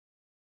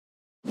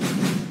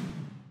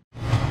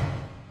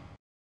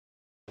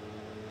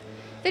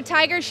The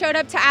Tigers showed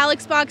up to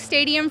Alex Box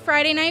Stadium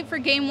Friday night for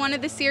Game 1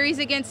 of the series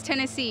against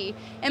Tennessee.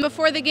 And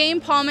before the game,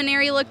 Paul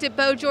Mainieri looked at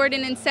Bo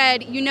Jordan and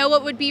said, "You know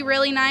what would be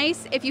really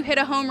nice? If you hit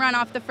a home run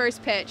off the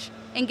first pitch."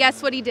 And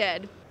guess what he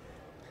did?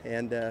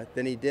 And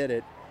then he did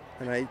it.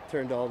 And I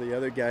turned to all the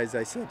other guys,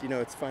 I said,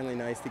 it's finally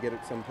nice to get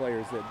some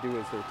players that do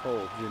as they're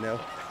told,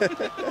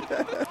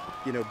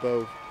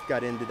 Bo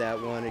got into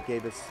that one.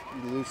 It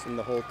loosened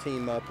the whole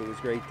team up. It was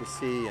great to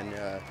see. And,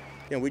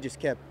 we just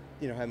kept,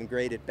 having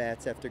great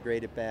at-bats after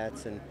great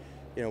at-bats. And,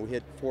 we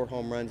hit 4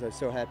 home runs. I was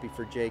so happy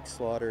for Jake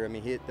Slaughter. I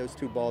mean, he hit those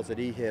 2 balls that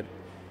he hit.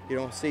 You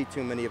don't see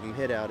too many of them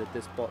hit out at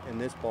in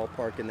this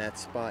ballpark in that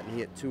spot, and he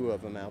hit 2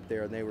 of them out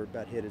there, and they were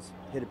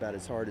hit about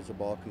as hard as a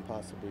ball can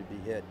possibly be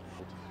hit.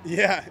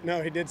 Yeah,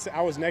 no, he did.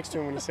 I was next to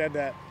him when he said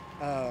that.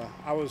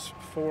 I was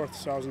 4th,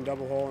 so I was in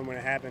double hole, and when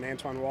it happened,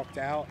 Antoine walked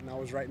out, and I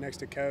was right next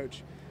to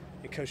Coach,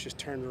 and Coach just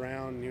turned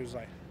around, and he was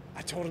like,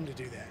 "I told him to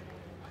do that."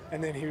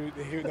 And then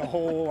the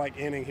whole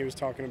inning, he was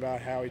talking about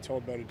how he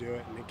told Bo to do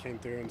it, and it came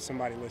through, and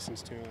somebody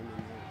listens to him.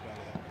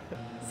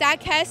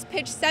 Zach Hess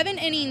pitched 7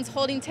 innings,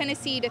 holding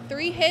Tennessee to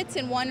 3 hits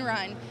and 1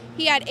 run.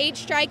 He had 8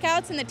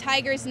 strikeouts in the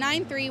Tigers'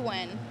 9-3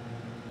 win.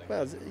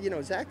 Well,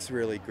 Zach's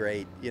really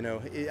great.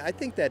 I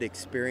think that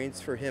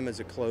experience for him as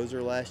a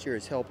closer last year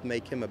has helped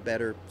make him a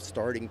better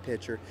starting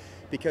pitcher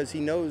because he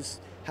knows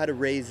how to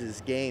raise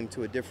his game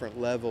to a different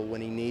level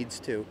when he needs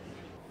to.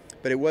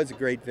 But it was a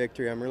great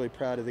victory. I'm really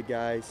proud of the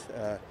guys,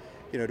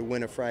 to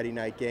win a Friday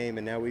night game.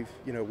 And now we've,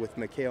 with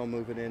McHale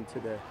moving into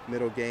the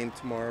middle game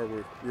tomorrow,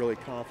 we're really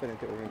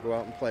confident that we're going to go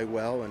out and play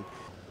well. And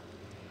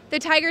the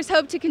Tigers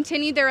hope to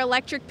continue their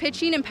electric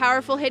pitching and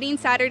powerful hitting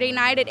Saturday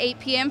night at 8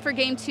 p.m. for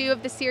Game 2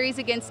 of the series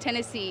against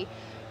Tennessee.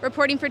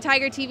 Reporting for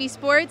Tiger TV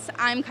Sports,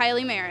 I'm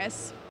Kylie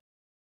Maris.